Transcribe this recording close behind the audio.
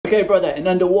Okay, brother, in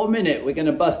under 1 minute, we're going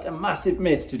to bust a massive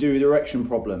myth to do with erection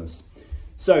problems.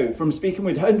 So, from speaking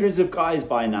with hundreds of guys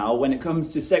by now, when it comes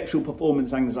to sexual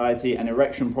performance anxiety and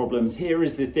erection problems, here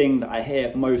is the thing that I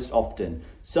hear most often.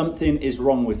 Something is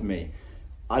wrong with me.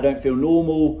 I don't feel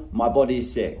normal, my body's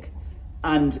sick.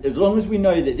 And as long as we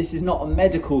know that this is not a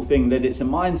medical thing, that it's a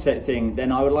mindset thing,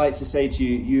 then I would like to say to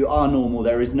you, you are normal,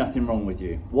 there is nothing wrong with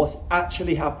you. What's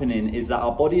actually happening is that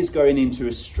our body is going into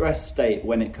a stress state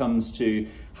when it comes to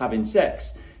having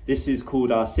sex. This is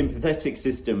called our sympathetic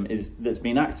system that's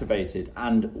been activated.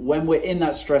 And when we're in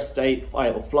that stress state,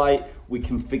 fight or flight, we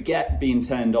can forget being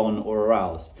turned on or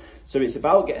aroused. So it's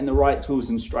about getting the right tools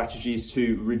and strategies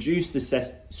to reduce the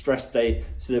stress state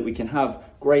so that we can have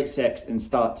great sex and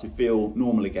start to feel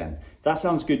normal again. If that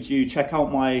sounds good to you, check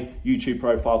out my YouTube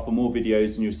profile for more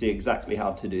videos and you'll see exactly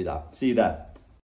how to do that. See you there.